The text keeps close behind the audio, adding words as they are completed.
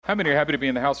How many are happy to be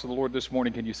in the house of the Lord this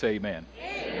morning? Can you say amen?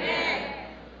 Amen.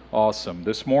 Awesome.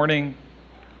 This morning,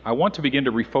 I want to begin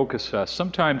to refocus us.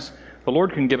 Sometimes the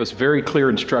Lord can give us very clear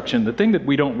instruction. The thing that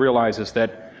we don't realize is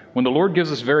that when the Lord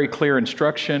gives us very clear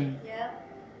instruction,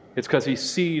 it's because He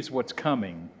sees what's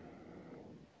coming.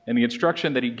 And the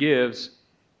instruction that He gives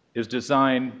is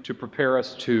designed to prepare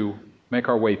us to make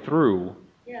our way through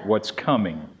what's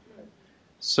coming.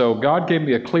 So God gave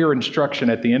me a clear instruction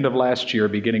at the end of last year,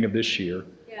 beginning of this year,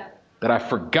 that I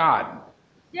forgot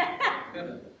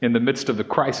in the midst of the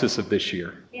crisis of this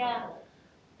year.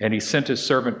 And He sent His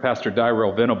servant, Pastor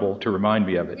Dyrell Venable, to remind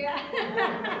me of it.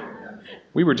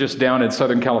 We were just down in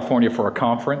Southern California for a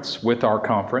conference, with our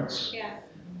conference.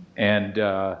 And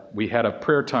we had a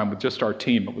prayer time with just our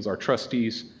team. It was our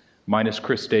trustees, minus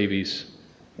Chris Davies,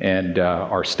 and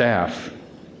our staff,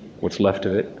 what's left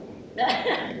of it.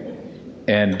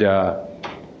 And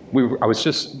I was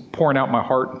just pouring out my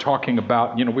heart and talking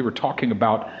about, we were talking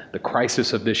about the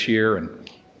crisis of this year. And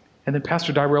then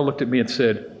Pastor Dyrell looked at me and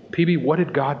said, PB, what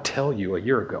did God tell you a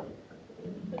year ago?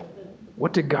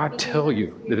 What did God tell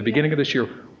you at the beginning of this year?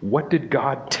 What did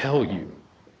God tell you?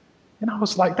 And that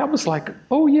was like,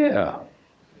 oh yeah,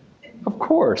 of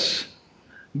course.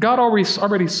 God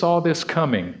already saw this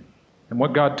coming. And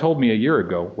what God told me a year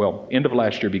ago, well, end of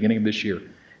last year, beginning of this year,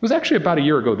 it was actually about a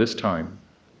year ago this time.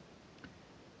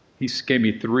 He gave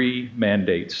me 3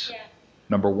 mandates.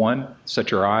 Number 1,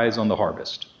 set your eyes on the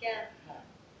harvest.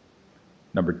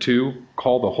 Number 2,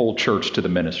 call the whole church to the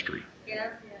ministry.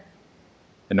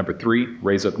 And number 3,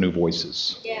 raise up new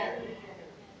voices.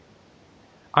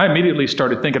 I immediately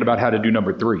started thinking about how to do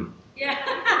number 3.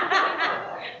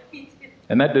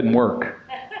 And that didn't work.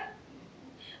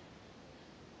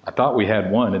 I thought we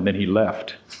had one, and then he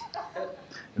left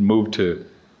and moved to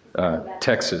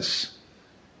Texas.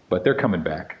 But they're coming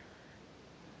back.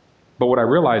 But what I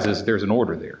realize is there's an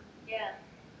order there.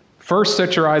 First,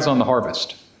 set your eyes on the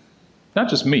harvest. Not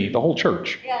just me, the whole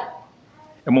church.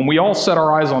 And when we all set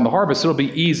our eyes on the harvest, it'll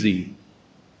be easy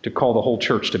to call the whole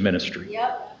church to ministry.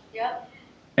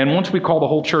 And once we call the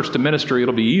whole church to ministry,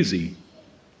 it'll be easy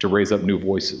to raise up new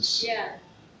voices.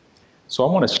 So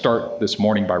I want to start this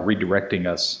morning by redirecting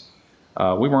us.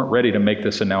 We weren't ready to make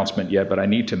this announcement yet, but I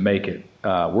need to make it.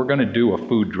 We're going to do a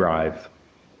food drive,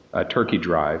 a turkey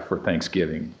drive for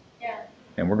Thanksgiving.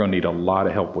 And we're going to need a lot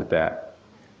of help with that.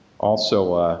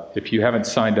 Also, if you haven't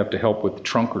signed up to help with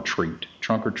Trunk or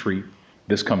Treat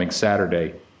this coming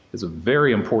Saturday is a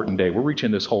very important day. We're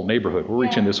reaching this whole neighborhood. We're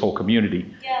reaching this whole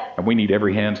community. And we need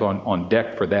every hand on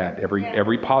deck for that.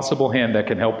 Every possible hand that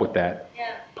can help with that.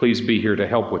 Please be here to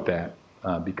help with that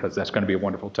because that's going to be a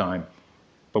wonderful time.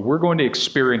 But we're going to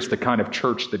experience the kind of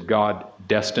church that God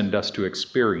destined us to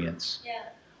experience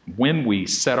when we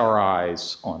set our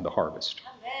eyes on the harvest.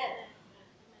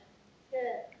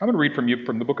 I'm going to read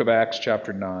from the book of Acts,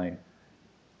 chapter 9.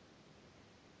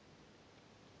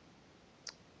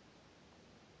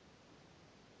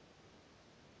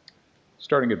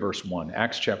 Starting at verse 1.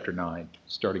 Acts chapter 9,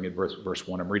 starting at verse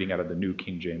 1. I'm reading out of the New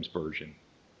King James Version.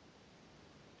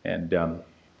 And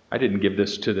I didn't give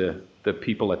this to the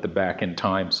people at the back in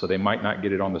time, so they might not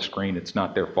get it on the screen. It's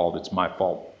not their fault. It's my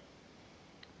fault.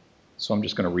 So I'm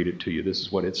just going to read it to you. This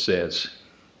is what it says.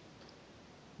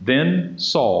 Then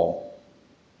Saul,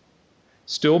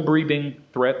 still breathing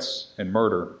threats and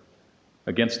murder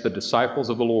against the disciples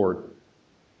of the Lord,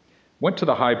 went to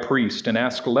the high priest and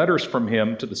asked letters from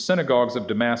him to the synagogues of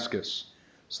Damascus,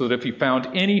 so that if he found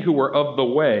any who were of the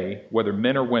way, whether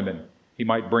men or women, he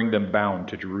might bring them bound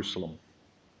to Jerusalem.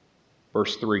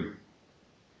 Verse 3.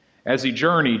 As he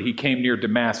journeyed, he came near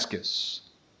Damascus,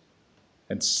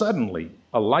 and suddenly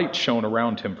a light shone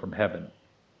around him from heaven.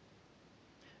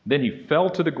 Then he fell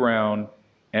to the ground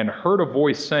and heard a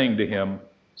voice saying to him,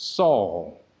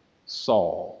 Saul,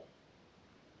 Saul,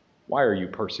 why are you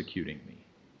persecuting me?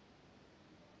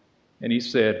 And he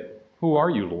said, Who are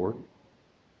you, Lord?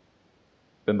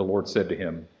 Then the Lord said to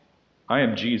him, I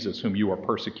am Jesus whom you are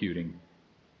persecuting.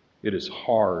 It is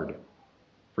hard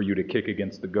for you to kick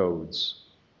against the goads.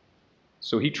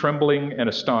 So he, trembling and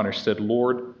astonished, said,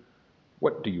 Lord,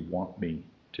 what do you want me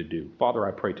to do? Father,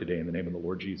 I pray today in the name of the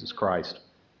Lord Jesus Christ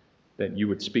that you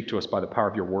would speak to us by the power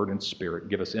of your word and spirit.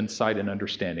 Give us insight and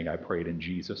understanding, I pray it in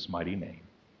Jesus' mighty name.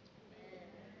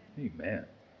 Amen.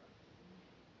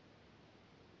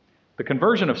 The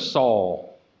conversion of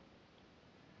Saul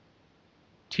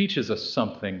teaches us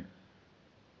something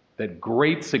that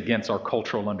grates against our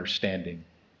cultural understanding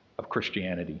of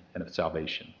Christianity and of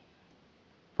salvation.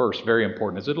 First, very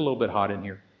important, is it a little bit hot in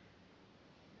here?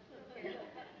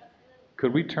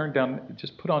 Could we turn down,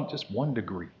 just put on just 1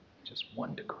 degree, just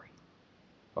 1 degree.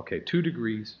 Okay, 2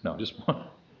 degrees, no, just 1.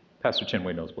 Pastor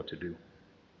Chinway knows what to do.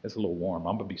 It's a little warm.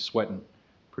 I'm going to be sweating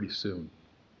pretty soon,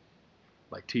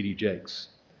 like T.D. Jakes.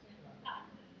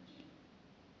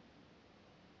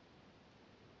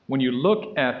 When you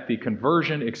look at the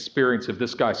conversion experience of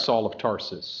this guy, Saul of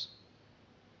Tarsus,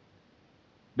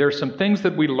 there are some things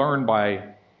that we learn by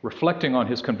reflecting on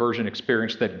his conversion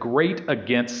experience that grate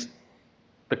against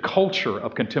the culture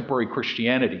of contemporary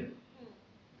Christianity.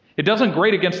 It doesn't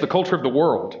grate against the culture of the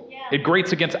world. It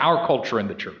grates against our culture in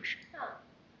the church.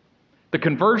 The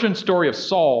conversion story of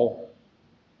Saul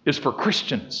is for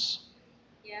Christians.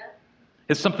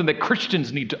 It's something that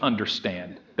Christians need to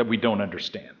understand that we don't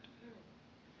understand.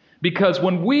 Because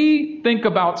when we think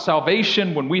about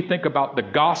salvation, when we think about the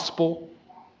gospel,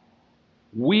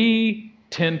 we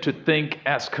tend to think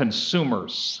as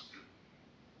consumers.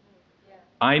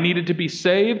 I needed to be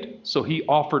saved, so he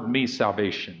offered me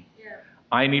salvation.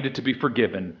 I needed to be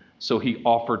forgiven, so he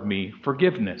offered me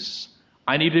forgiveness.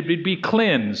 I needed to be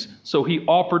cleansed, so he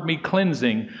offered me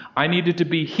cleansing. I needed to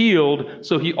be healed,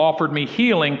 so he offered me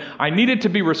healing. I needed to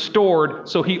be restored,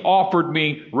 so he offered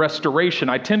me restoration.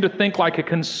 I tend to think like a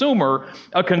consumer.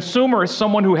 A consumer is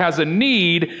someone who has a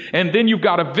need, and then you've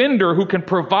got a vendor who can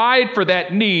provide for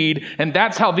that need, and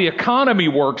that's how the economy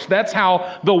works. That's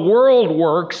how the world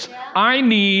works. I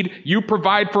need, you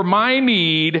provide for my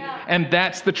need, and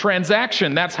that's the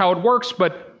transaction. That's how it works,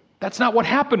 but that's not what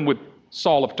happened with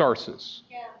Saul of Tarsus.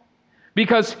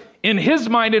 Because in his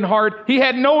mind and heart, he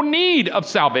had no need of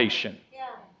salvation.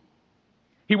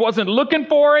 He wasn't looking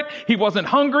for it. He wasn't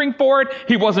hungering for it.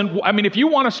 If you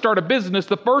want to start a business,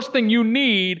 the first thing you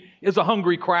need is a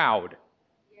hungry crowd.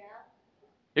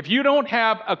 If you don't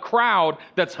have a crowd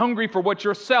that's hungry for what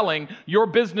you're selling, your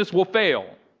business will fail.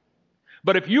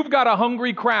 But if you've got a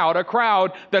hungry crowd, a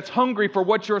crowd that's hungry for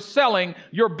what you're selling,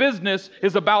 your business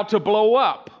is about to blow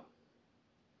up.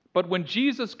 But when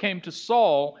Jesus came to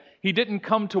Saul, he didn't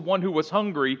come to one who was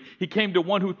hungry. He came to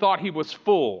one who thought he was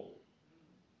full.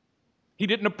 He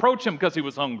didn't approach him because he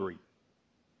was hungry.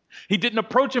 He didn't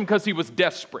approach him because he was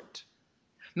desperate.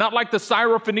 Not like the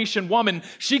Syrophoenician woman.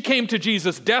 She came to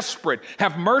Jesus desperate.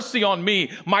 Have mercy on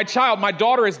me. My child, my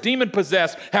daughter is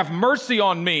demon-possessed. Have mercy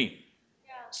on me.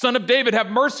 Son of David, have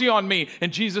mercy on me.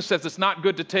 And Jesus says it's not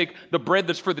good to take the bread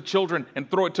that's for the children and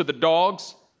throw it to the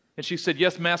dogs. And she said,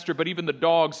 yes, master, but even the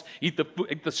dogs eat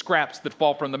the scraps that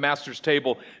fall from the master's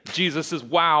table. Jesus says,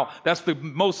 wow, that's the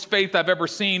most faith I've ever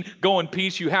seen. Go in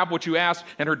peace. You have what you asked.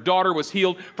 And her daughter was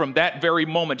healed from that very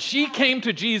moment. She came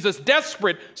to Jesus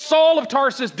desperate. Saul of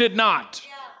Tarsus did not.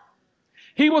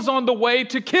 He was on the way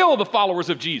to kill the followers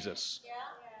of Jesus.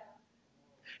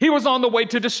 He was on the way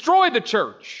to destroy the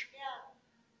church.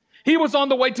 He was on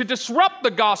the way to disrupt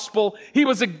the gospel. He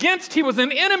was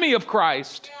an enemy of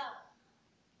Christ.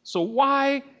 So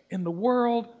why in the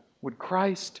world would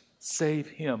Christ save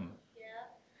him?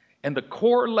 And the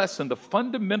core lesson, the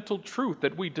fundamental truth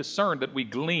that we discern, that we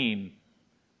glean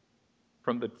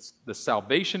from the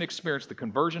salvation experience, the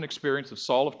conversion experience of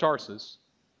Saul of Tarsus,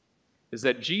 is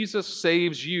that Jesus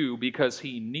saves you because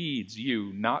he needs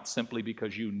you, not simply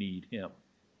because you need him.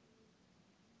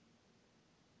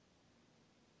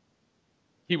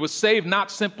 He was saved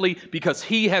not simply because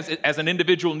he has, as an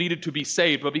individual, needed to be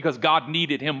saved, but because God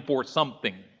needed him for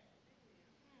something.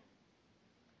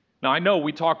 Now, I know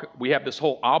we have this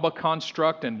whole Abba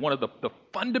construct, and one of the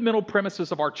fundamental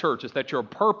premises of our church is that your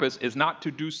purpose is not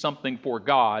to do something for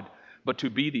God, but to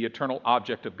be the eternal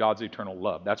object of God's eternal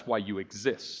love. That's why you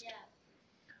exist. Yeah.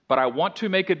 But I want to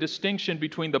make a distinction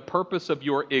between the purpose of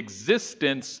your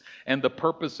existence and the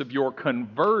purpose of your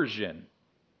conversion.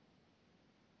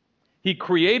 He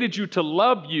created you to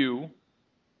love you,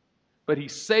 but he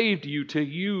saved you to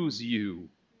use you.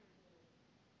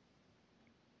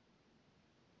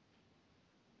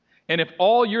 And if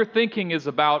all you're thinking is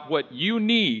about what you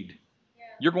need,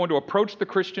 you're going to approach the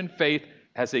Christian faith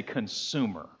as a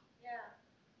consumer.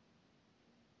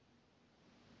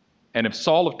 And if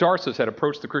Saul of Tarsus had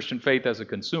approached the Christian faith as a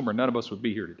consumer, none of us would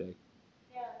be here today.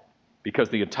 Because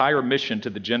the entire mission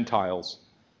to the Gentiles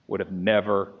would have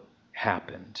never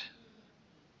happened.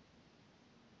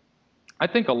 I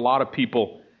think a lot of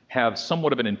people have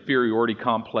somewhat of an inferiority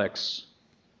complex.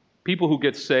 People who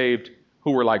get saved who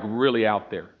were like really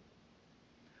out there.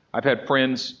 I've had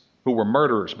friends who were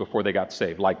murderers before they got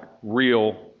saved, like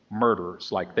real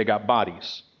murderers, like they got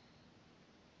bodies.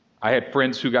 I had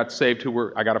friends who got saved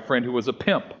I got a friend who was a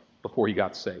pimp before he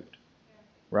got saved,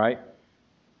 right?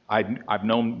 I've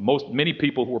known many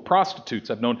people who were prostitutes.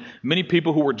 I've known many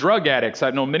people who were drug addicts.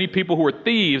 I've known many people who were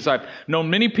thieves. I've known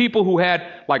many people who had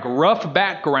like rough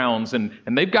backgrounds, and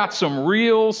they've got some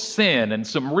real sin and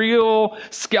some real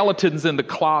skeletons in the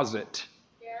closet.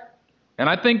 Yeah. And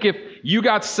I think if you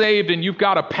got saved and you've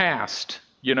got a past,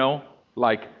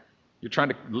 like you're trying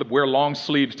to wear long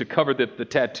sleeves to cover the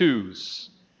tattoos,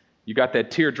 you got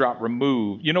that teardrop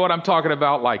removed. You know what I'm talking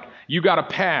about? Like you got a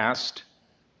past.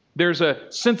 There's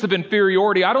a sense of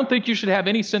inferiority. I don't think you should have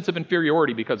any sense of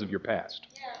inferiority because of your past.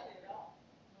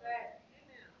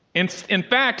 In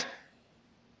fact,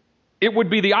 it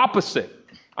would be the opposite.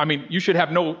 I mean, you should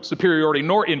have no superiority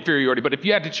nor inferiority, but if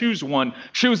you had to choose one,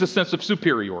 choose a sense of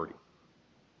superiority.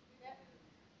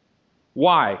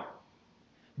 Why?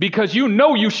 Because you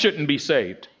know you shouldn't be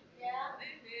saved.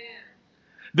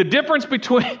 The difference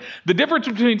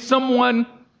between someone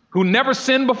who never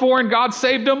sinned before and God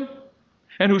saved them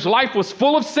and whose life was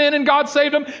full of sin and God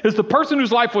saved them is the person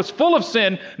whose life was full of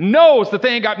sin knows that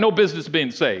they ain't got no business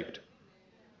being saved.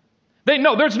 They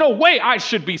know there's no way I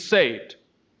should be saved.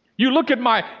 You look at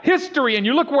my history and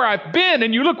you look where I've been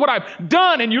and you look what I've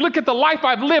done and you look at the life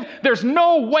I've lived. There's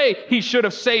no way he should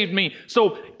have saved me.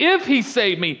 So if he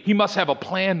saved me, he must have a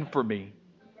plan for me.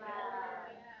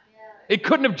 It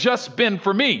couldn't have just been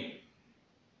for me.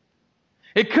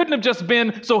 It couldn't have just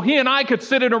been so he and I could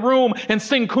sit in a room and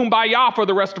sing Kumbaya for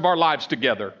the rest of our lives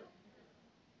together.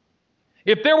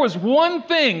 If there was one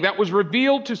thing that was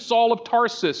revealed to Saul of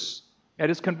Tarsus at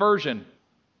his conversion,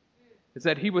 is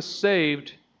that he was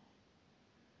saved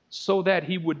so that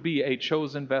he would be a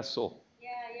chosen vessel.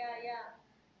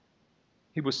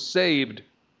 He was saved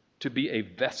to be a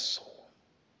vessel.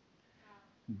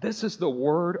 This is the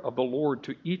word of the Lord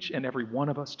to each and every one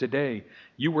of us today.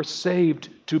 You were saved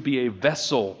to be a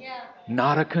vessel,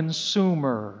 not a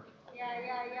consumer.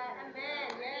 Amen.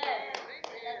 Yes.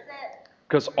 That's it.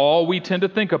 Because all we tend to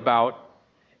think about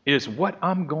is what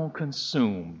I'm going to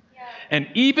consume. And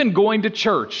even going to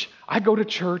church, I go to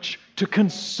church to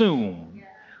consume.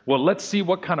 Well, let's see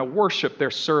what kind of worship they're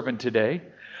serving today.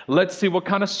 Let's see what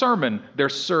kind of sermon they're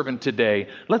serving today.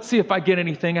 Let's see if I get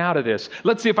anything out of this.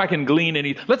 Let's see if I can glean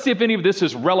any. Let's see if any of this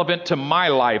is relevant to my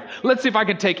life. Let's see if I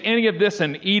can take any of this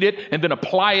and eat it and then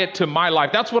apply it to my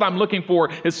life. That's what I'm looking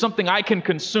for, is something I can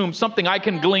consume, something I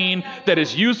can glean that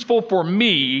is useful for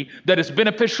me, that is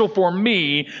beneficial for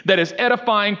me, that is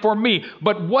edifying for me.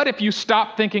 But what if you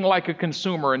stopped thinking like a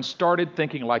consumer and started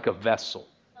thinking like a vessel?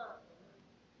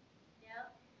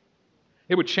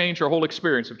 It would change your whole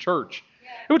experience of church.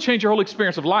 It would change your whole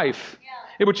experience of life.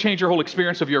 It would change your whole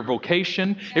experience of your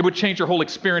vocation. It would change your whole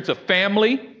experience of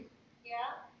family.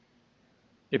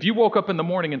 If you woke up in the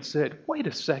morning and said, wait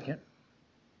a second,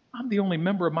 I'm the only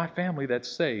member of my family that's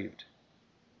saved.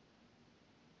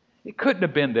 It couldn't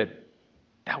have been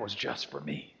that was just for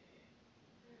me.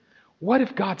 What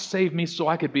if God saved me so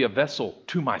I could be a vessel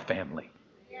to my family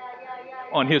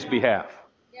on his behalf?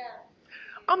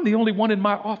 I'm the only one in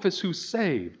my office who's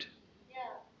saved.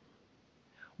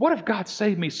 What if God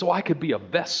saved me so I could be a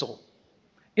vessel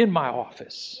in my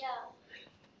office?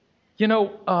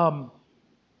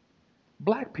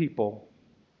 Black people,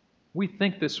 we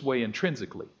think this way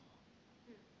intrinsically.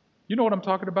 You know what I'm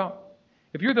talking about?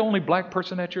 If you're the only black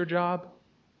person at your job,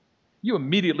 you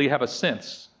immediately have a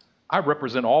sense. I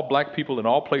represent all black people in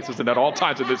all places and at all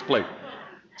times in this place.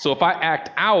 So if I act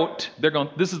out,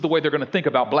 this is the way they're going to think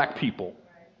about black people.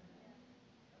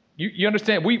 You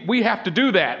understand? We have to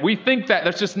do that. We think that.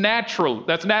 That's just natural.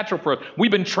 That's natural for us. We've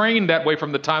been trained that way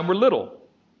from the time we're little.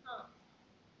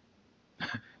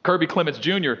 Kirby Clements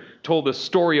Jr. told a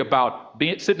story about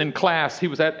sitting in class. He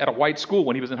was at a white school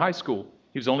when he was in high school.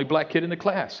 He was the only black kid in the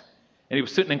class. And he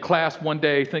was sitting in class one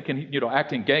day thinking,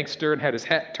 acting gangster, and had his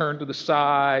hat turned to the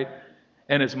side.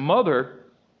 And his mother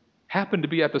happened to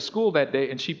be at the school that day,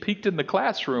 and she peeked in the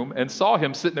classroom and saw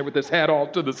him sitting there with his hat all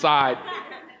to the side.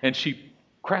 And she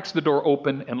cracks the door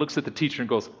open and looks at the teacher and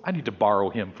goes, I need to borrow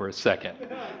him for a second.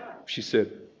 She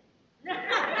said,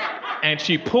 and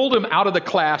she pulled him out of the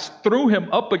class, threw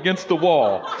him up against the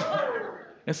wall,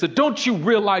 and said, don't you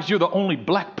realize you're the only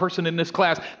black person in this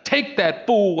class? Take that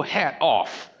fool hat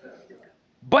off.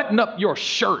 Button up your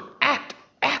shirt. Act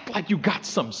like you got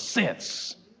some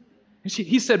sense. And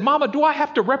he said, Mama, do I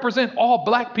have to represent all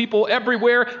black people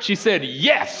everywhere? She said,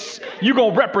 yes, you're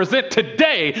going to represent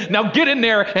today. Now get in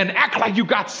there and act like you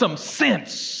got some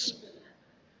sense.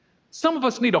 Some of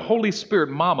us need a Holy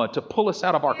Spirit mama to pull us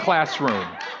out of our classroom.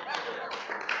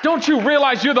 Don't you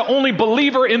realize you're the only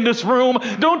believer in this room?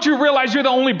 Don't you realize you're the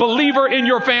only believer in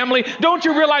your family? Don't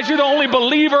you realize you're the only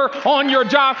believer on your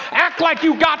job? Act like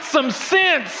you got some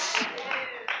sense.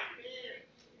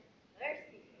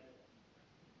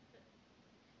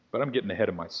 But I'm getting ahead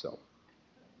of myself.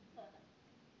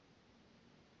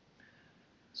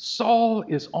 Saul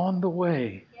is on the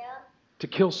way to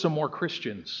kill some more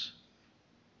Christians.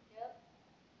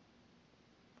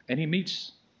 And he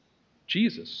meets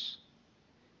Jesus.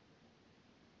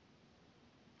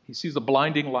 He sees a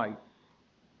blinding light.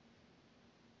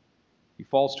 He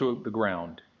falls to the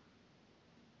ground.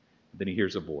 Then he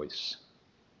hears a voice.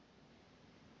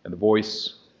 And the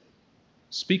voice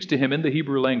speaks to him in the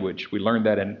Hebrew language. We learned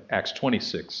that in Acts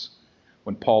 26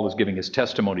 when Paul is giving his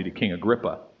testimony to King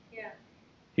Agrippa. Yeah.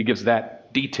 He gives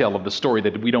that detail of the story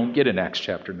that we don't get in Acts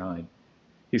chapter 9.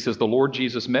 He says, the Lord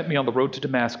Jesus met me on the road to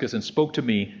Damascus and spoke to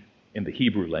me in the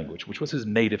Hebrew language, which was his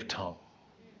native tongue.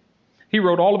 He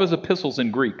wrote all of his epistles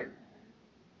in Greek,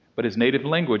 but his native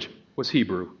language was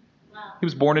Hebrew. Wow. He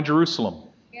was born in Jerusalem.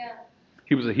 Yeah.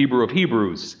 He was a Hebrew of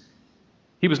Hebrews.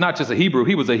 He was not just a Hebrew,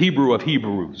 he was a Hebrew of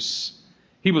Hebrews.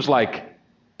 He was like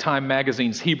Time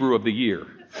Magazine's Hebrew of the Year.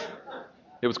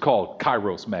 It was called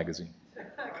Kairos Magazine.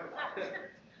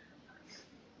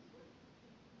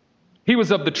 He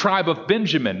was of the tribe of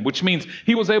Benjamin, which means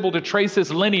he was able to trace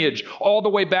his lineage all the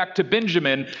way back to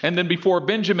Benjamin, and then before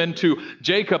Benjamin to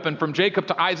Jacob, and from Jacob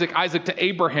to Isaac, Isaac to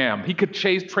Abraham. He could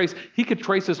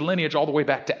trace his lineage all the way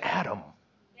back to Adam.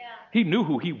 Yeah. He knew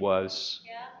who he was.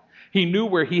 Yeah. He knew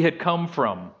where he had come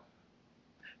from.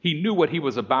 He knew what he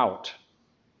was about.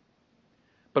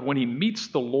 But when he meets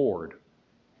the Lord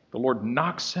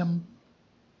knocks him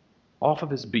off of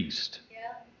his beast.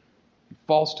 Yeah. He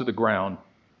falls to the ground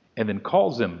and then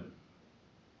calls him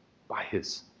by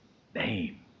his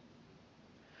name.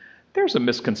 There's a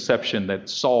misconception that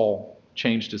Saul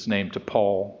changed his name to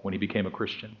Paul when he became a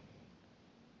Christian.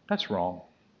 That's wrong.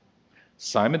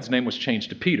 Simon's name was changed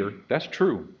to Peter. That's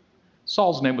true.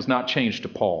 Saul's name was not changed to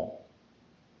Paul.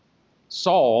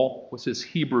 Saul was his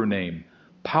Hebrew name.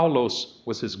 Paulos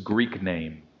was his Greek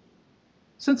name.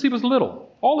 Since he was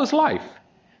little, all his life,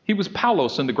 he was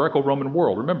Paulos in the Greco-Roman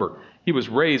world. Remember, he was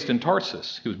raised in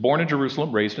Tarsus. He was born in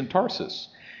Jerusalem, raised in Tarsus.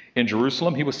 In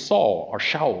Jerusalem, he was Saul or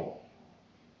Shaul.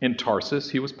 In Tarsus,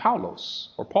 he was Paulos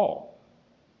or Paul.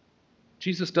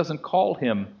 Jesus doesn't call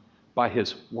him by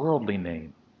his worldly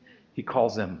name. He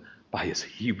calls him by his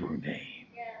Hebrew name.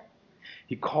 Yeah.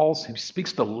 He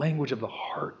speaks the language of the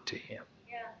heart to him.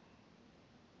 Yeah.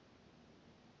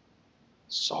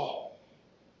 Saul,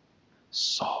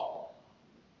 Saul.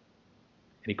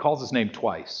 And he calls his name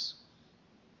twice.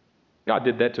 God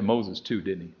did that to Moses too,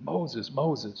 didn't he? Moses,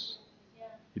 Moses. Yeah.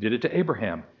 He did it to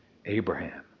Abraham,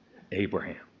 Abraham,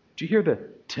 Abraham. Did you hear the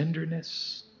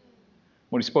tenderness?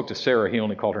 When he spoke to Sarah, he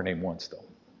only called her name once, though.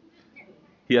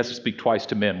 He has to speak twice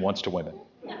to men, once to women.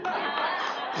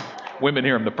 Women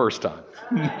hear him the first time.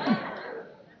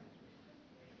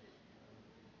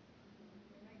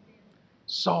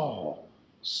 Saul,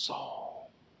 Saul.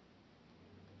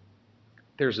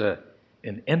 There's an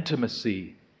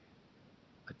intimacy,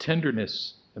 a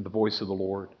tenderness in the voice of the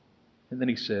Lord. And then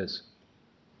he says,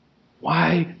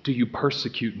 why do you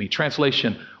persecute me?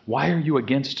 Translation, why are you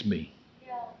against me?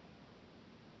 Yeah.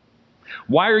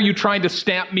 Why are you trying to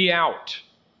stamp me out?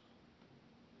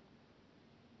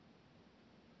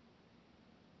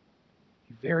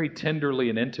 He very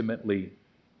tenderly and intimately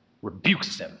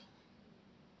rebukes him.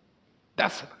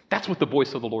 That's what the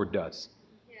voice of the Lord does.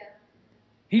 Yeah.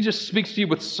 He just speaks to you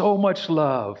with so much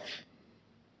love.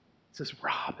 He says,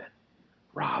 Robin,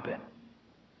 Robin,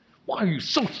 why are you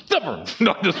so stubborn?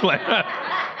 No, just playing.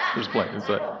 Just playing. It's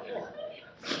like,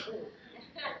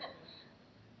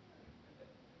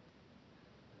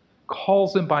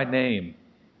 calls him by name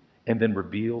and then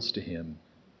reveals to him,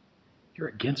 you're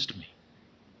against me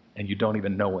and you don't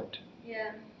even know it.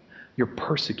 Yeah. You're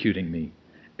persecuting me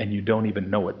and you don't even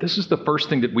know it. This is the first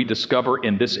thing that we discover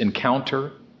in this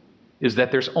encounter, is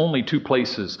that there's only two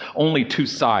places, only two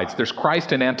sides. There's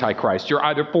Christ and Antichrist. You're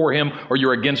either for him or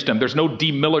you're against him. There's no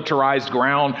demilitarized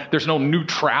ground. There's no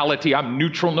neutrality. I'm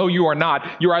neutral. No, you are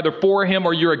not. You're either for him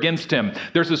or you're against him.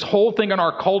 There's this whole thing in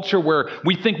our culture where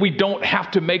we think we don't have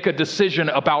to make a decision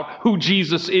about who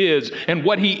Jesus is and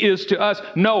what he is to us.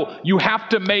 No, you have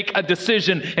to make a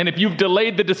decision. And if you've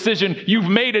delayed the decision, you've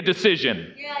made a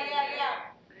decision. Yeah.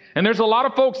 And there's a lot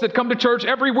of folks that come to church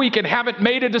every week and haven't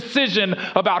made a decision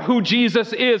about who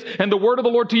Jesus is. And the word of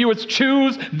the Lord to you is,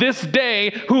 choose this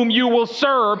day whom you will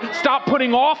serve. Stop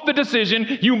putting off the decision.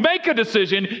 You make a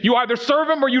decision. You either serve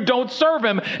him or you don't serve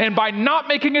him. And by not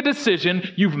making a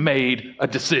decision, you've made a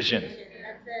decision.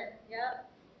 That's it. Yep.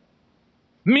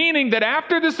 Meaning that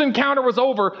after this encounter was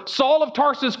over, Saul of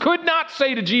Tarsus could not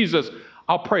say to Jesus,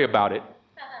 I'll pray about it.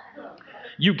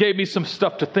 You gave me some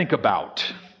stuff to think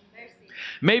about.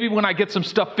 Maybe when I get some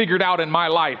stuff figured out in my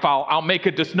life, I'll make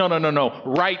a decision. No.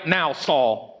 Right now,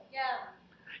 Saul. Yeah.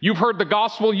 You've heard the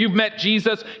gospel. You've met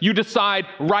Jesus. You decide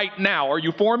right now. Are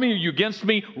you for me? Are you against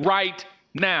me? Right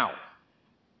now.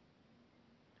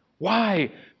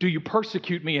 Why do you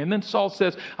persecute me? And then Saul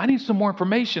says, I need some more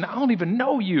information. I don't even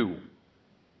know you.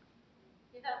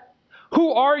 Yeah.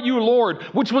 Who are you, Lord?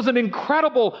 Which was an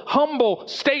incredible, humble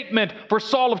statement for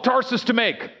Saul of Tarsus to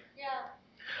make.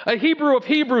 Yeah. A Hebrew of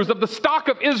Hebrews, of the stock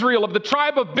of Israel, of the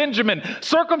tribe of Benjamin,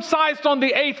 circumcised on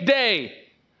the 8th day,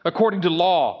 according to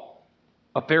law,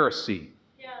 a Pharisee.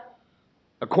 Yeah.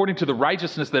 According to the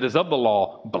righteousness that is of the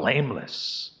law,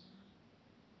 blameless.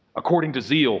 According to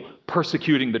zeal,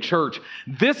 persecuting the church.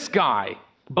 This guy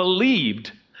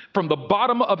believed from the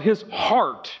bottom of his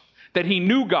heart that he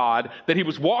knew God, that he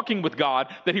was walking with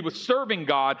God, that he was serving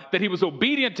God, that he was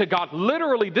obedient to God.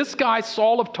 Literally, this guy,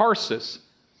 Saul of Tarsus,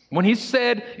 when he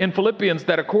said in Philippians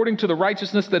that according to the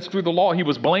righteousness that's through the law, he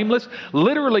was blameless,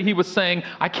 literally he was saying,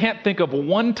 I can't think of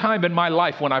one time in my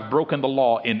life when I've broken the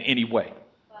law in any way.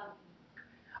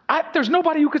 There's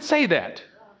nobody who could say that.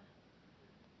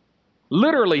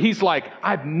 Literally, he's like,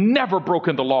 I've never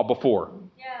broken the law before.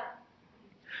 Yeah.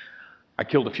 I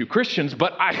killed a few Christians,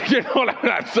 but I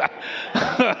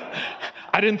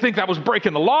didn't think that was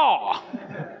breaking the law.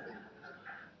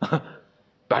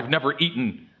 I've never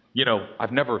eaten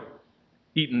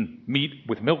meat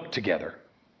with milk together.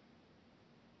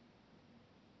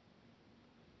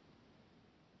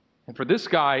 And for this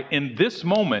guy, in this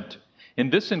moment, in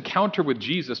this encounter with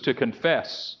Jesus, to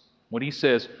confess, when he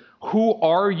says, who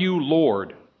are you,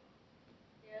 Lord?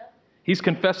 Yeah. He's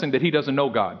confessing that he doesn't know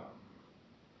God.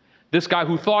 This guy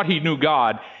who thought he knew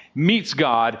God meets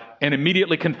God and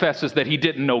immediately confesses that he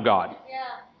didn't know God. Yeah.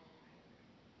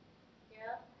 Yeah.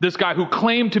 This guy who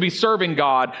claimed to be serving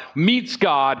God meets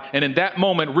God and in that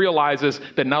moment realizes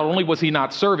that not only was he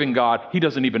not serving God, he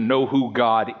doesn't even know who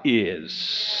God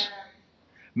is. Yeah.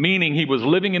 Meaning he was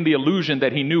living in the illusion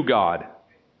that he knew God.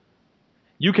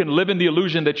 You can live in the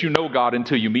illusion that you know God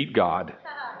until you meet God.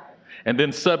 And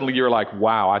then suddenly you're like,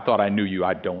 wow, I thought I knew you.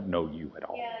 I don't know you at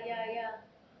all. Yeah.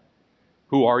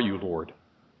 Who are you, Lord?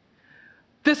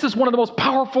 This is one of the most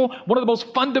powerful, one of the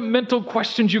most fundamental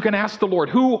questions you can ask the Lord.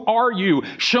 Who are you?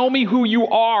 Show me who you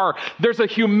are. There's a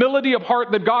humility of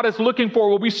heart that God is looking for.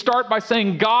 Where we start by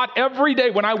saying, God, every day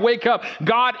when I wake up,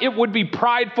 God, it would be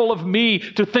prideful of me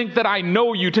to think that I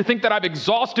know you, to think that I've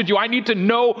exhausted you. I need to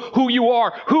know who you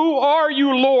are. Who are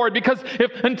you, Lord? Because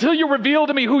until you reveal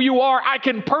to me who you are, I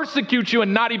can persecute you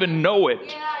and not even know it.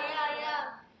 Yeah.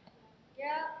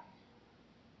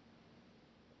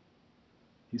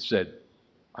 He said,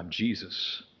 I'm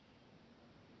Jesus,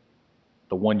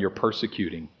 the one you're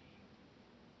persecuting.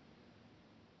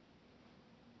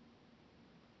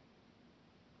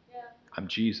 Yeah. I'm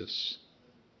Jesus.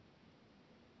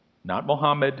 Not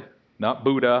Muhammad, not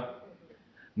Buddha,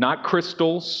 not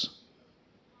crystals,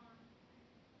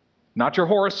 not your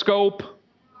horoscope,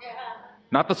 Yeah.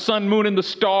 not the sun, moon, and the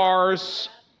stars,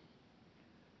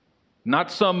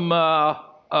 not some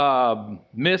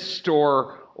mist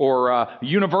or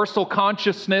universal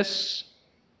consciousness.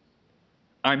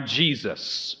 I'm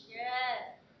Jesus, Yes.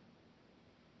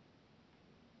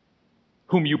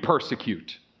 whom you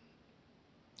persecute.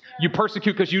 You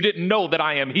persecute because you didn't know that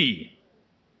I am He.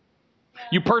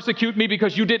 You persecute me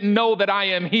because you didn't know that I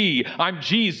am He. I'm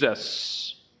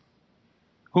Jesus,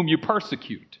 whom you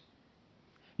persecute.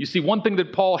 You see, one thing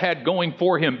that Paul had going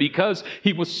for him, because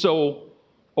he was so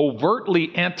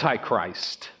overtly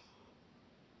antichrist.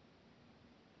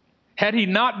 Had he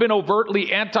not been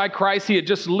overtly antichrist, he had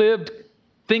just lived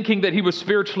thinking that he was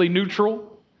spiritually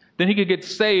neutral, then he could get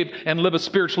saved and live a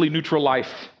spiritually neutral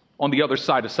life on the other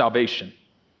side of salvation.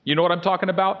 You know what I'm talking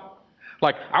about?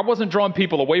 Like, I wasn't drawing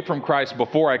people away from Christ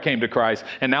before I came to Christ,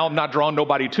 and now I'm not drawing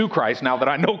nobody to Christ. Now that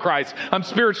I know Christ, I'm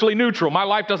spiritually neutral. My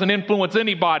life doesn't influence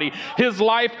anybody. His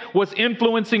life was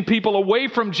influencing people away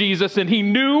from Jesus, and he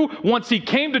knew once he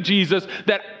came to Jesus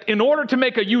that in order to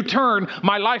make a U-turn,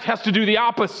 my life has to do the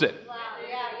opposite. Wow.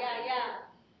 Yeah.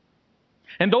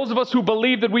 And those of us who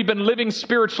believe that we've been living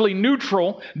spiritually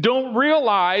neutral don't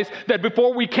realize that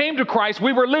before we came to Christ,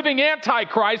 we were living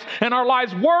anti-Christ and our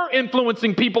lives were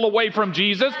influencing people away from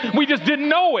Jesus. We just didn't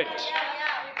know it. Yeah.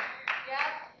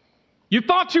 You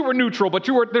thought you were neutral, but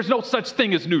there's no such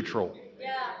thing as neutral.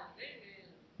 Yeah.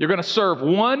 You're going to serve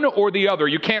one or the other.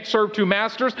 You can't serve two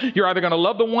masters. You're either going to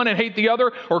love the one and hate the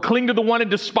other or cling to the one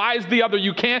and despise the other.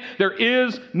 You can't. There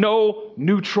is no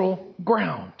neutral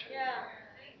ground.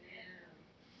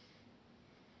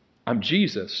 I'm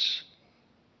Jesus,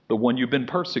 the one you've been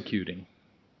persecuting.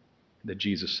 That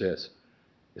Jesus says,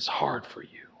 it's hard for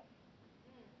you.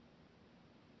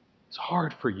 It's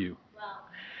hard for you. Wow.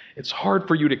 It's hard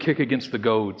for you to kick against the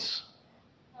goads.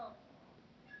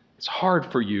 It's hard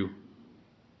for you.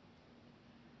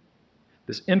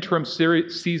 This interim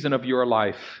season of your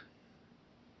life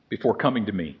before coming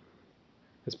to me,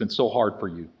 has been so hard for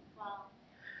you. Wow.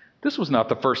 This was not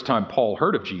the first time Paul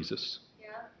heard of Jesus. Yeah.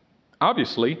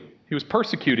 Obviously, he was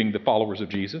persecuting the followers of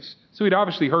Jesus, so he'd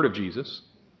obviously heard of Jesus.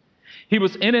 He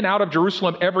was in and out of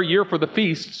Jerusalem every year for the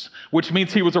feasts, which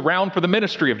means he was around for the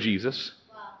ministry of Jesus.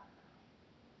 Wow.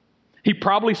 He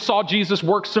probably saw Jesus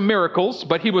work some miracles,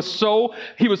 but he was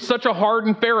such a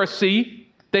hardened Pharisee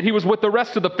that he was with the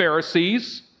rest of the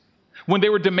Pharisees. When they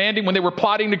were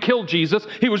plotting to kill Jesus,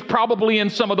 he was probably in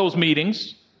some of those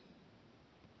meetings.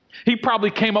 He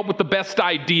probably came up with the best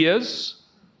ideas.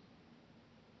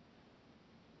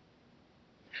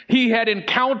 He had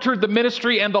encountered the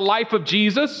ministry and the life of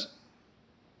Jesus.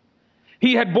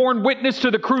 He had borne witness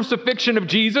to the crucifixion of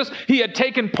Jesus. He had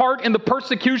taken part in the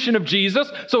persecution of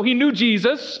Jesus, so he knew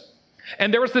Jesus.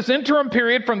 And there was this interim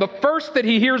period from the first that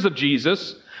he hears of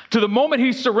Jesus to the moment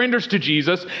he surrenders to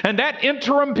Jesus. And that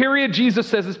interim period, Jesus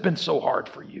says, it's been so hard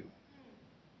for you.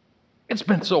 It's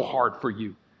been so hard for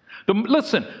you.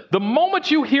 Listen, the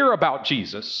moment you hear about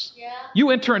Jesus, Yeah. you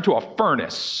enter into a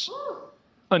furnace Woo.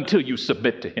 until you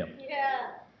submit to him. Yeah.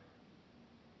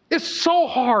 It's so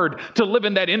hard to live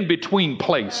in that in-between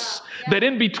place. Yeah.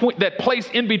 That place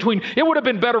in between. It would have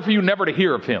been better for you never to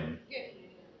hear of him. Yeah.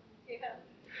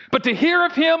 But to hear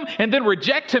of him and then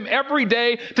reject him every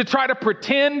day, to try to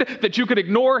pretend that you could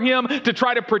ignore him, to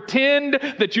try to pretend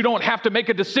that you don't have to make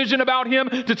a decision about him,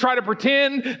 to try to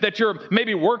pretend that you're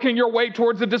maybe working your way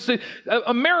towards a decision.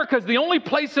 America is the only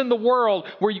place in the world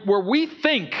where we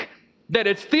think that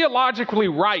it's theologically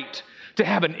right to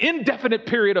have an indefinite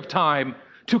period of time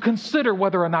to consider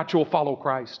whether or not you'll follow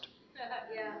Christ.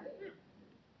 Yeah.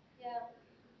 Yeah.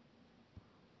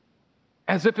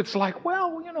 As if it's like,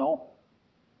 well,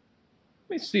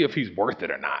 let me see if he's worth it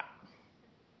or not.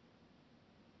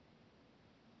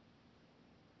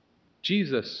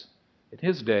 Jesus, in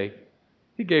his day,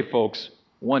 he gave folks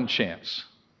one chance.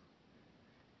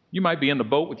 You might be in the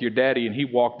boat with your daddy and he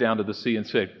walked down to the sea and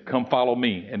said, come follow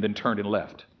me, and then turned and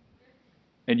left.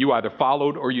 And you either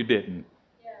followed or you didn't.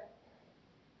 Yeah.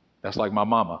 That's like my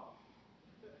mama.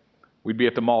 We'd be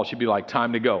at the mall. She'd be like,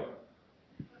 time to go.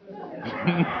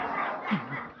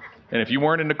 And if you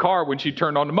weren't in the car when she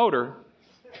turned on the motor,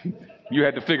 you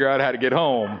had to figure out how to get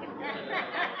home.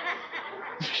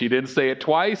 She didn't say it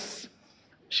twice.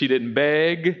 She didn't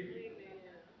beg.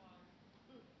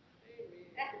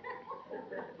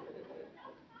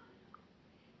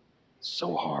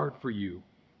 So hard for you.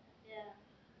 Yeah.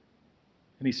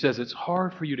 And he says it's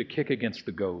hard for you to kick against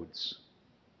the goads.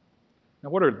 Now,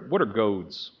 what are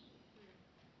goads?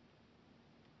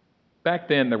 Back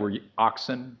then, there were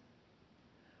oxen.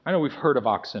 I know we've heard of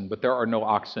oxen, but there are no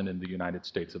oxen in the United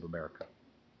States of America.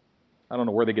 I don't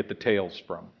know where they get the tails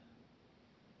from.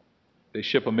 They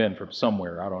ship them in from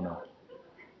somewhere. I don't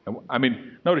know. I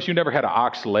mean, notice you never had an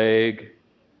ox leg.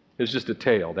 It's just a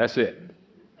tail. That's it.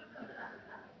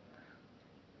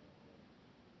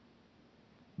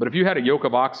 But if you had a yoke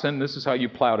of oxen, this is how you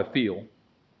plowed a field.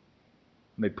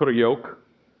 And they'd put a yoke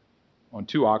on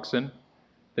 2 oxen,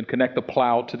 then connect the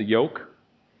plow to the yoke,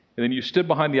 and then you stood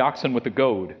behind the oxen with a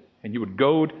goad, and you would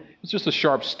goad. It's just a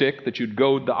sharp stick that you'd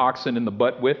goad the oxen in the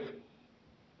butt with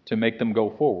to make them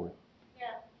go forward. Yeah.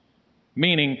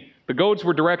 Meaning, the goads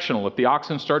were directional. If the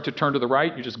oxen start to turn to the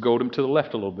right, you just goad them to the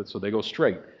left a little bit so they go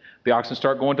straight. If the oxen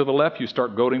start going to the left, you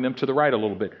start goading them to the right a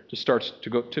little bit. Just starts to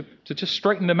go to just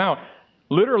straighten them out.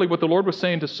 Literally, what the Lord was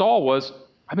saying to Saul was,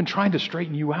 I've been trying to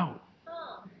straighten you out.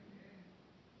 Oh.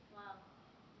 Wow.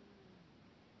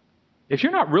 If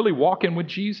you're not really walking with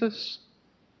Jesus,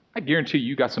 I guarantee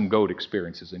you got some goad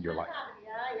experiences in your life.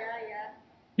 Yeah.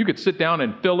 You could sit down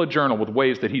and fill a journal with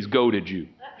ways that he's goaded you.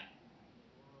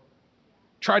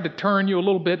 Tried to turn you a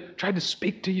little bit, tried to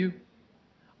speak to you.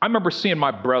 I remember seeing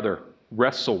my brother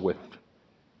wrestle with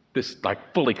this,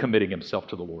 like fully committing himself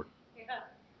to the Lord. Yeah.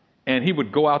 And he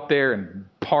would go out there and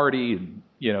party and,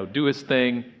 do his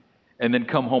thing, and then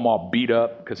come home all beat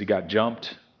up because he got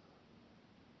jumped.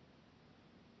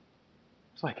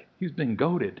 It's like he's been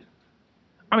goaded.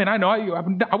 I mean, I know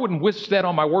I wouldn't wish that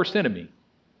on my worst enemy.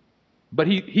 But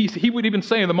he would even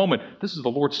say in the moment, this is the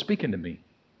Lord speaking to me.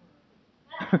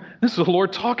 This is the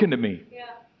Lord talking to me. Yeah.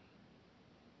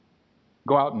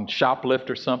 Go out and shoplift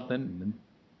or something and then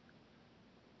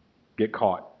get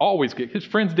caught. His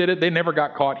friends did it. They never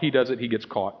got caught. He does it. He gets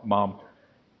caught. Mom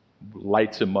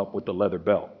lights him up with the leather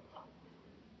belt.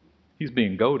 He's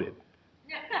being goaded.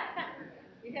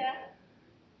 Yeah.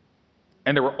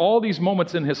 And there were all these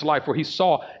moments in his life where he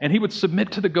saw, and he would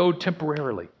submit to the goad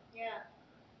temporarily. Yeah.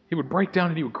 He would break down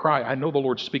and he would cry, I know the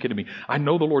Lord's speaking to me. I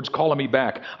know the Lord's calling me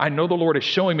back. I know the Lord is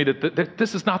showing me that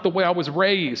this is not the way I was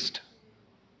raised.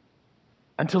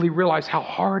 until he realized how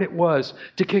hard it was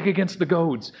to kick against the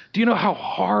goads. Do you know how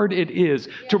hard it is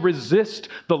to resist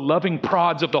the loving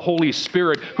prods of the Holy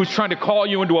Spirit who's trying to call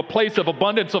you into a place of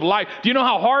abundance of life? Do you know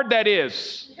how hard that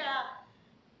is? Yeah.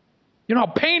 You know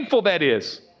how painful that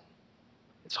is?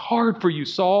 It's hard for you,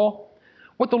 Saul.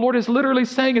 What the Lord is literally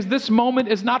saying is this moment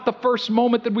is not the first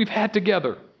moment that we've had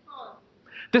together.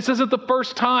 This isn't the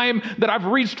first time that I've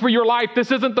reached for your life.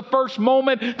 This isn't the first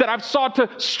moment that I've sought to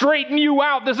straighten you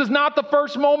out. This is not the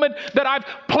first moment that I've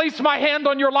placed my hand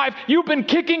on your life. You've been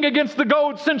kicking against the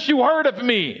goads since you heard of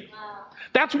me.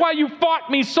 That's why you fought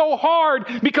me so hard,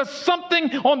 because something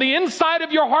on the inside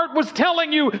of your heart was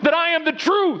telling you that I am the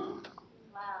truth.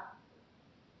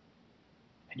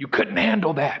 And you couldn't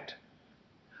handle that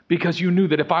because you knew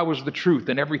that if I was the truth,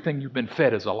 then everything you've been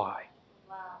fed is a lie.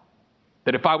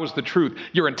 That if I was the truth,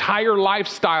 your entire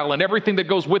lifestyle and everything that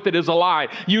goes with it is a lie.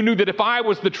 You knew that if I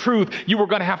was the truth, you were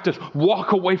going to have to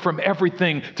walk away from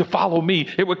everything to follow me.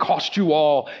 It would cost you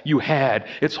all you had.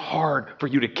 It's hard for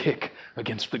you to kick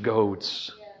against the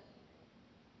goads. Yeah.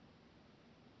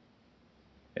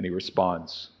 And he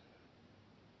responds,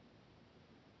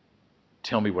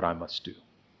 tell me what I must do.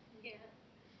 Yeah.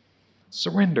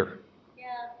 Surrender. Yeah,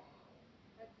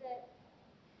 that's it.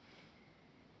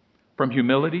 From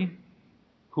humility,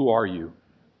 who are you?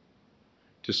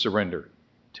 To surrender.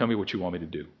 Tell me what you want me to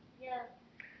do. Yeah.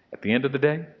 At the end of the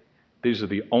day, these are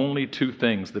the only two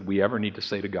things that we ever need to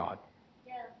say to God.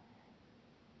 Yeah.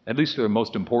 At least they're the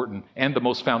most important and the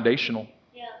most foundational.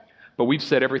 Yeah. But we've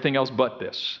said everything else but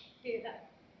this. Yeah.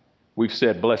 We've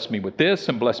said, bless me with this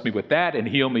and bless me with that and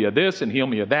heal me of this and heal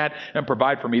me of that and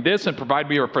provide for me this and provide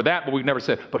me for that. But we've never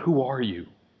said, but who are you?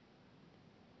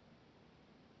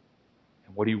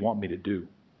 And what do you want me to do?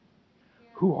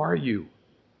 Who are you?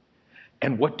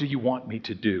 And what do you want me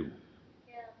to do?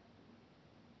 Yeah.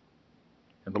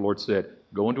 And the Lord said,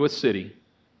 go into a city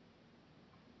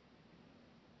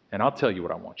and I'll tell you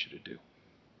what I want you to do.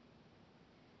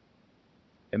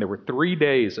 And there were 3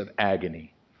 days of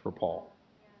agony for Paul.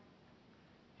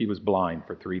 He was blind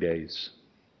for 3 days.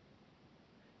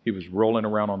 He was rolling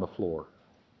around on the floor.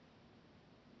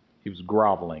 He was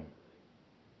groveling.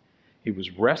 He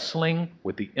was wrestling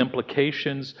with the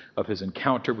implications of his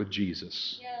encounter with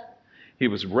Jesus. Yeah. He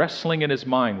was wrestling in his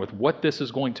mind with what this is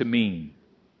going to mean.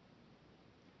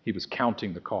 He was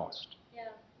counting the cost. Yeah.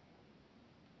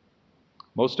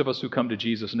 Most of us who come to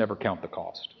Jesus never count the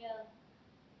cost. Yeah.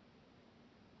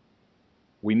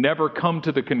 We never come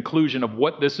to the conclusion of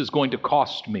what this is going to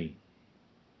cost me.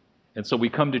 And so we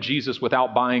come to Jesus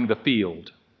without buying the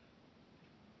field.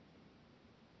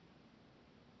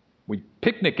 We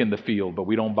picnic in the field, but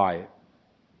we don't buy it.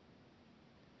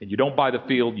 And you don't buy the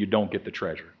field, you don't get the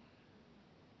treasure.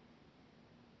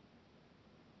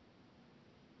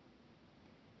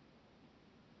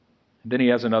 And then he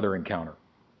has another encounter.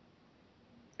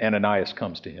 Ananias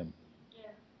comes to him.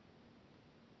 Yeah.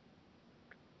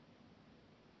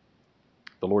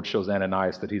 The Lord shows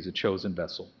Ananias that he's a chosen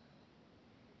vessel.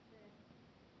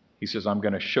 He says, I'm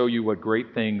going to show you what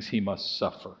great things he must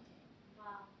suffer.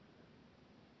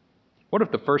 What if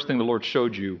the first thing the Lord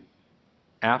showed you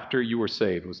after you were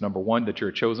saved was, number one, that you're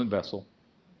a chosen vessel,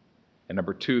 and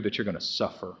number two, that you're going to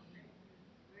suffer?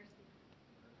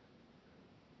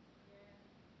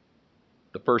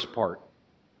 The first part,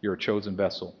 you're a chosen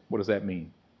vessel. What does that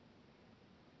mean?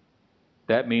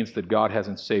 That means that God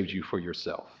hasn't saved you for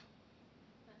yourself.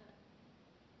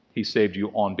 He saved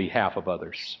you on behalf of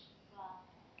others.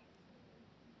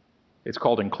 It's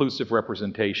called inclusive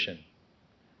representation.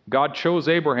 God chose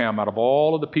Abraham out of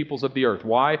all of the peoples of the earth.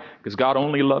 Why? Because God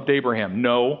only loved Abraham.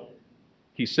 No.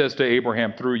 He says to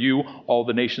Abraham, through you, all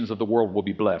the nations of the world will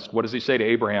be blessed. What does he say to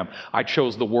Abraham? I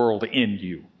chose the world in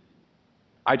you.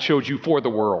 I chose you for the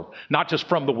world. Not just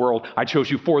from the world, I chose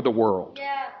you for the world.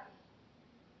 Yeah.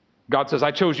 God says,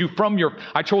 I chose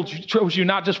you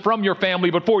not just from your family,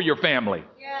 but for your family.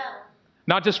 Yeah.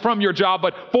 Not just from your job,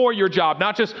 but for your job.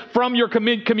 Not just from your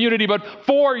community, but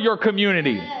for your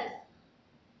community. Yes.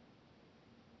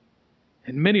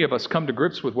 And many of us come to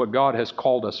grips with what God has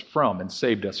called us from and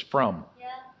saved us from, yeah.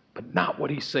 But not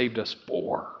what he saved us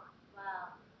for. Wow.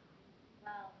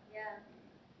 Wow. Yeah.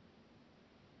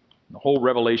 The whole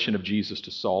revelation of Jesus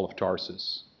to Saul of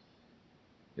Tarsus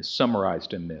is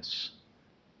summarized in this.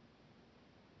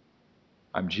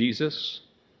 I'm Jesus.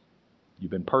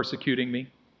 You've been persecuting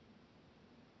me.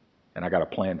 And I got a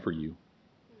plan for you.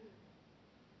 Mm-hmm.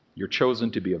 You're chosen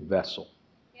to be a vessel.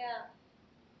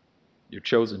 You're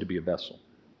chosen to be a vessel.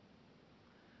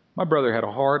 My brother had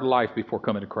a hard life before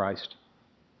coming to Christ.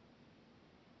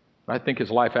 I think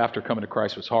his life after coming to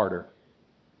Christ was harder.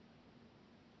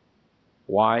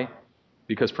 Why?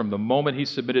 Because from the moment he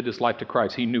submitted his life to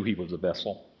Christ, he knew he was a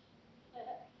vessel.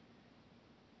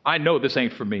 I know this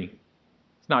ain't for me.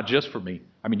 It's not just for me.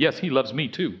 I mean, yes, he loves me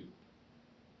too.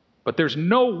 But there's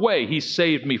no way he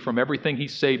saved me from everything he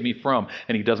saved me from,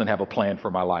 and he doesn't have a plan for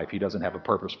my life. He doesn't have a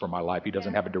purpose for my life. He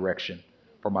doesn't have a direction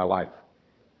for my life.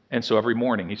 And so every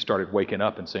morning he started waking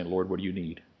up and saying, Lord, what do you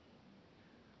need?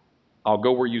 I'll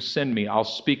go where you send me. I'll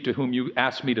speak to whom you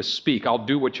ask me to speak. I'll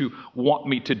do what you want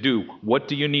me to do. What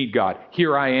do you need, God?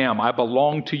 Here I am. I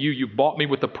belong to you. You bought me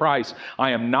with a price. I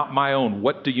am not my own.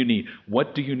 What do you need?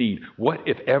 What do you need? What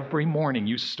if every morning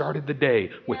you started the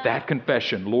day with that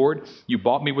confession? Lord, you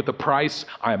bought me with a price.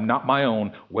 I am not my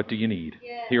own. What do you need?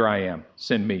 Here I am.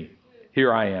 Send me.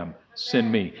 Here I am.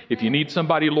 Send me. If you need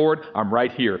somebody, Lord, I'm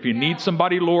right here. If you need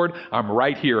somebody, Lord, I'm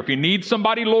right here. If you need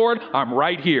somebody, Lord, I'm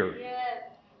right here.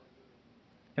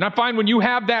 And I find when you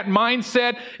have that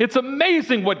mindset, it's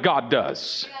amazing what God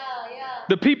does.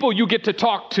 The people you get to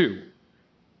talk to,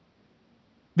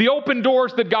 the open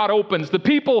doors that God opens, the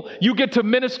people you get to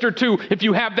minister to if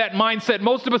you have that mindset.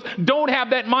 Most of us don't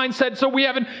have that mindset, so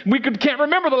can't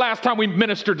remember the last time we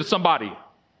ministered to somebody.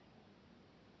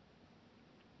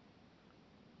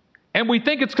 And we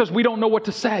think it's because we don't know what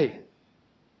to say.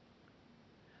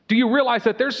 Do you realize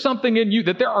that there's something in you,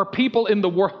 that there are people in the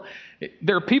world...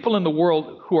 There are people in the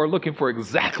world who are looking for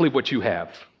exactly what you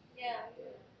have.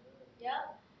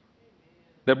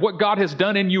 That what God has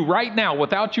done in you right now,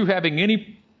 without you having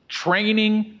any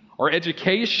training or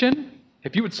education,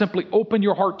 if you would simply open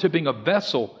your heart to being a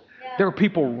vessel, there are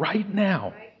people right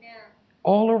now,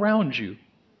 all around you,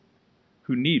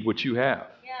 who need what you have.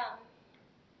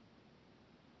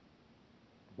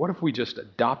 What if we just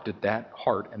adopted that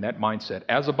heart and that mindset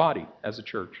as a body, as a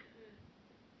church?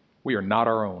 We are not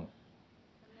our own.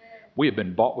 We have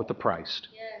been bought with a price.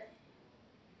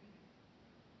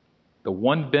 The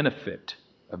one benefit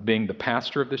of being the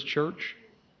pastor of this church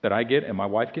that I get and my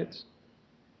wife gets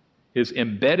is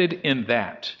embedded in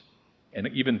that, and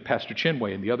even Pastor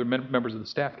Chinway and the other members of the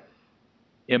staff,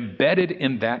 embedded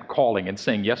in that calling and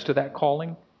saying yes to that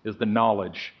calling is the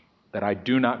knowledge that I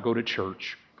do not go to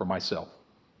church for myself.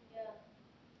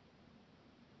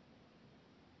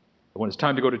 When it's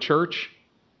time to go to church,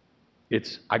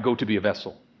 I go to be a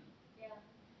vessel.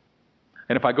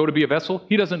 And if I go to be a vessel,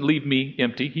 he doesn't leave me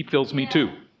empty. He fills me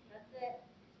too.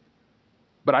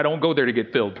 But I don't go there to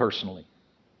get filled personally.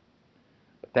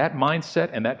 But that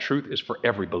mindset and that truth is for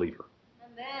every believer.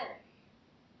 Amen.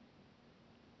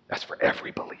 That's for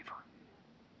every believer.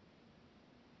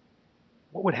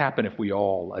 What would happen if we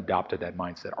all adopted that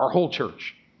mindset? Our whole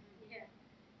church.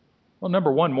 Well,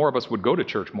 number one, more of us would go to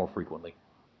church more frequently.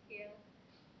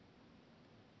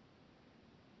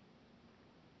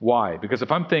 Why? Because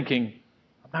if I'm thinking,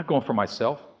 I'm not going for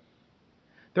myself.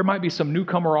 There might be some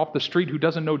newcomer off the street who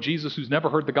doesn't know Jesus, who's never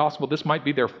heard the gospel. This might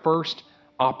be their first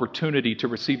opportunity to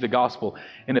receive the gospel.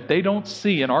 And if they don't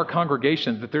see in our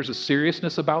congregation that there's a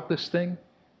seriousness about this thing,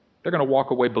 they're going to walk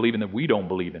away believing that we don't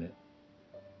believe in it.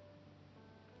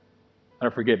 I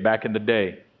don't forget, back in the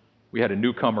day, we had a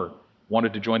newcomer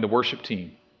wanted to join the worship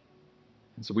team.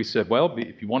 And so we said, well,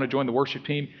 if you want to join the worship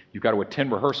team, you've got to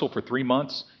attend rehearsal for 3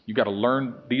 months. You've got to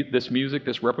learn this music,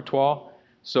 this repertoire.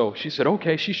 So she said,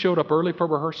 okay. She showed up early for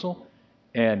rehearsal,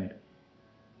 and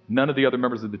none of the other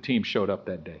members of the team showed up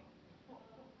that day.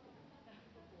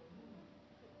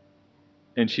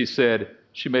 And she said,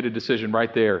 she made a decision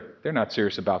right there. They're not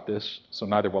serious about this, so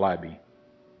neither will I be.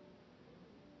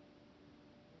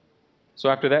 So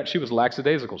after that, she was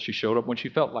lackadaisical. She showed up when she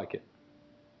felt like it.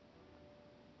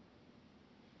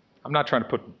 I'm not trying to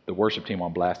put the worship team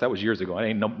on blast. That was years ago.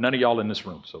 None of y'all in this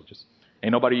room, so just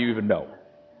ain't nobody you even know.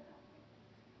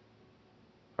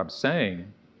 What I'm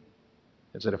saying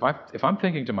is that if I'm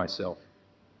thinking to myself,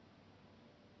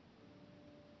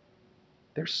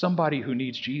 there's somebody who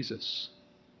needs Jesus.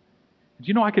 Do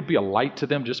you know I could be a light to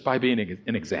them just by being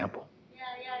an example?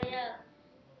 Yeah. Do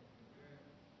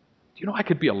you know I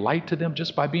could be a light to them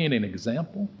just by being an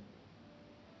example?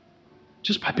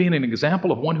 Just by being an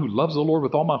example of one who loves the Lord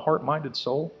with all my heart, mind, and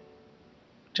soul?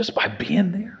 Just by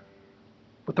being there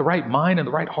with the right mind and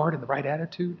the right heart and the right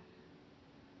attitude?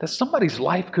 That somebody's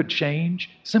life could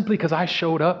change simply because I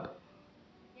showed up?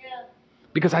 Yeah.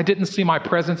 Because I didn't see my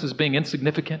presence as being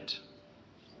insignificant?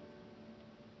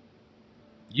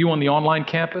 You on the online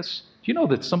campus, do you know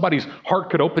that somebody's heart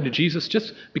could open to Jesus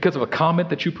just because of a comment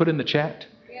that you put in the chat?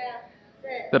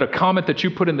 That a comment that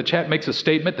you put in the chat makes a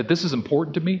statement that this is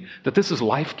important to me, that this is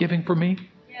life-giving for me?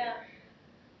 Yeah.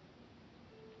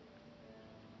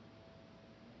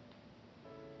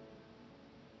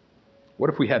 What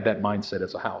if we had that mindset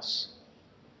as a house?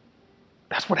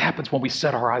 That's what happens when we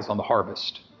set our eyes on the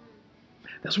harvest.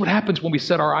 That's what happens when we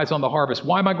set our eyes on the harvest.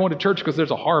 Why am I going to church? Because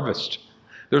there's a harvest.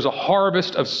 There's a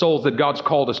harvest of souls that God's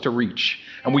called us to reach.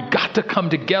 And we got to come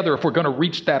together if we're going to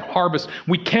reach that harvest.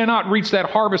 We cannot reach that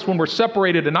harvest when we're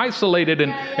separated and isolated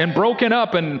and broken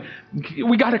up. And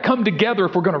we got to come together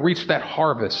if we're going to reach that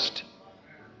harvest.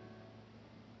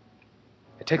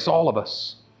 It takes all of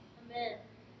us. Amen.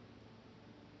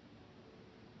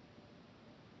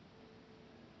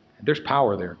 There's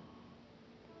power there.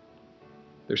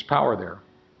 There's power there.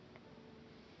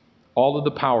 All of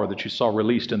the power that you saw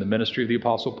released in the ministry of the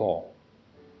Apostle Paul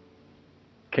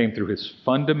came through his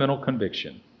fundamental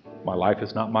conviction. My life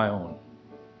is not my own.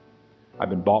 I've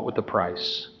been bought with a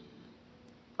price.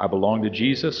 I belong to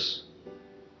Jesus.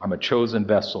 I'm a chosen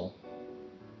vessel.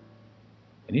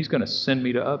 And he's going to send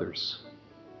me to others.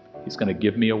 He's going to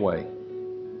give me away.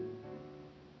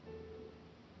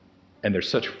 And there's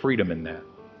such freedom in that.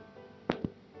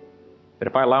 That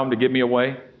if I allow him to give me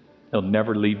away, he'll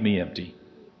never leave me empty.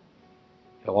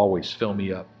 He'll always fill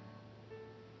me up.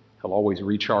 He'll always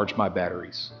recharge my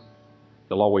batteries.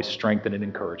 He'll always strengthen and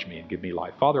encourage me and give me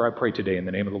life. Father, I pray today in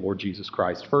the name of the Lord Jesus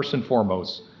Christ, first and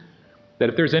foremost, that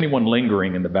if there's anyone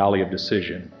lingering in the valley of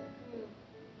decision,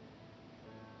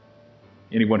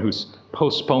 anyone who's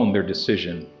postponed their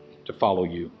decision to follow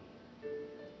you,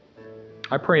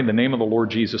 I pray in the name of the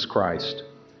Lord Jesus Christ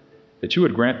that you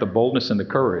would grant the boldness and the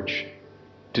courage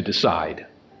to decide.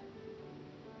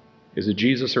 Is it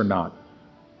Jesus or not?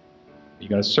 Are you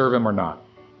going to serve him or not?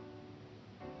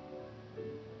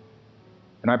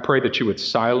 And I pray that you would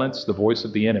silence the voice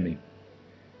of the enemy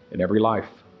in every life.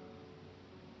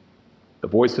 The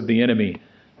voice of the enemy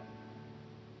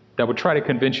that would try to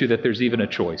convince you that there's even a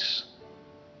choice.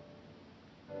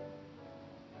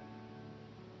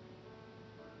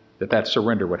 That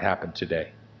surrender would happen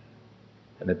today.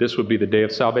 And that this would be the day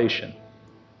of salvation.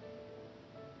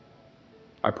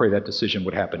 I pray that decision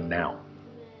would happen now.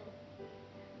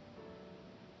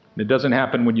 And it doesn't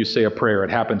happen when you say a prayer. It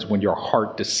happens when your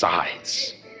heart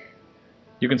decides.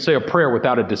 You can say a prayer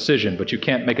without a decision, but you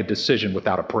can't make a decision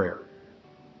without a prayer.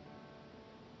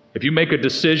 If you make a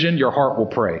decision, your heart will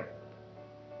pray.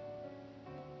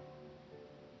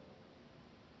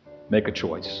 Make a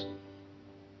choice.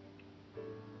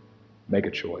 Make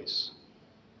a choice.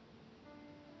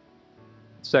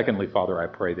 Secondly, Father, I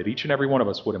pray that each and every one of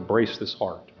us would embrace this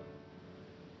heart,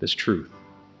 this truth.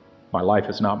 My life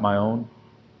is not my own.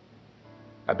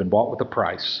 I've been bought with a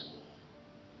price.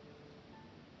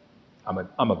 I'm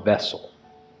a vessel.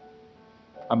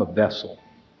 I'm a vessel.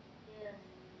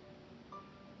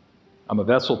 I'm a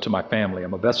vessel to my family.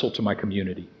 I'm a vessel to my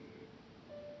community.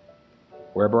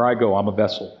 Wherever I go, I'm a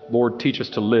vessel. Lord, teach us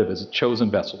to live as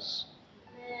chosen vessels.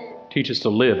 Teach us to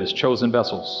live as chosen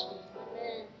vessels.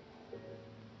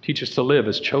 Teach us to live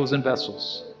as chosen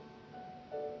vessels.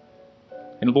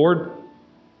 And Lord,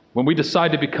 when we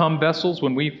decide to become vessels,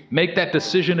 when we make that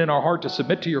decision in our heart to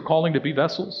submit to your calling to be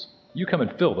vessels, you come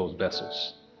and fill those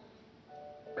vessels.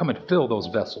 Come and fill those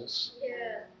vessels.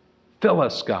 Yeah. Fill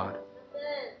us, God.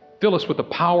 Fill us with the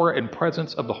power and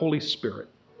presence of the Holy Spirit.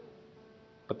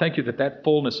 But thank you that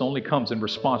fullness only comes in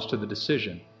response to the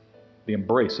decision, the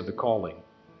embrace of the calling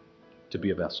to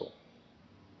be a vessel.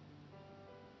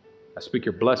 I speak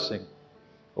your blessing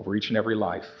over each and every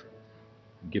life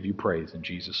and give you praise in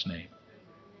Jesus' name.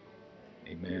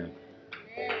 Amen.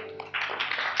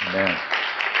 Amen.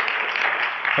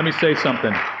 Let me say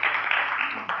something.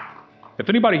 If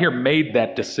anybody here made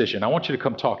that decision, I want you to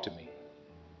come talk to me.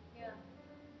 Yeah.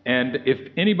 And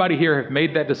if anybody here have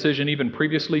made that decision even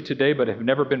previously today but have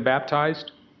never been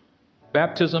baptized,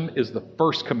 baptism is the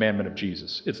first commandment of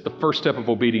Jesus. It's the first step of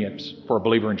obedience for a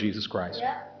believer in Jesus Christ.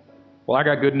 Yeah. Well, I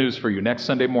got good news for you. Next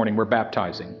Sunday morning, we're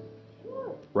baptizing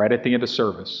right at the end of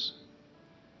service.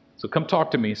 So come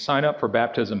talk to me. Sign up for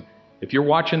baptism. If you're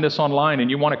watching this online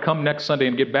and you want to come next Sunday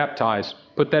and get baptized,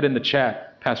 put that in the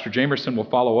chat. Pastor Jamerson will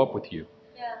follow up with you.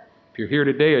 Yeah. If you're here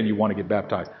today and you want to get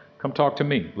baptized, come talk to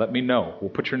me. Let me know.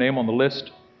 We'll put your name on the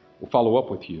list. We'll follow up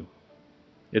with you.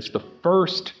 It's the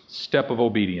first step of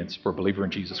obedience for a believer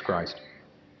in Jesus Christ.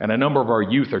 And a number of our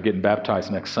youth are getting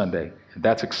baptized next Sunday. And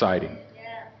that's exciting.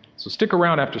 Yeah. So stick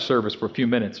around after service for a few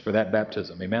minutes for that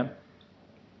baptism. Amen?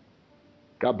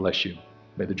 God bless you.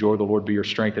 May the joy of the Lord be your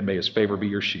strength and may his favor be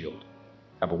your shield.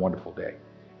 Have a wonderful day.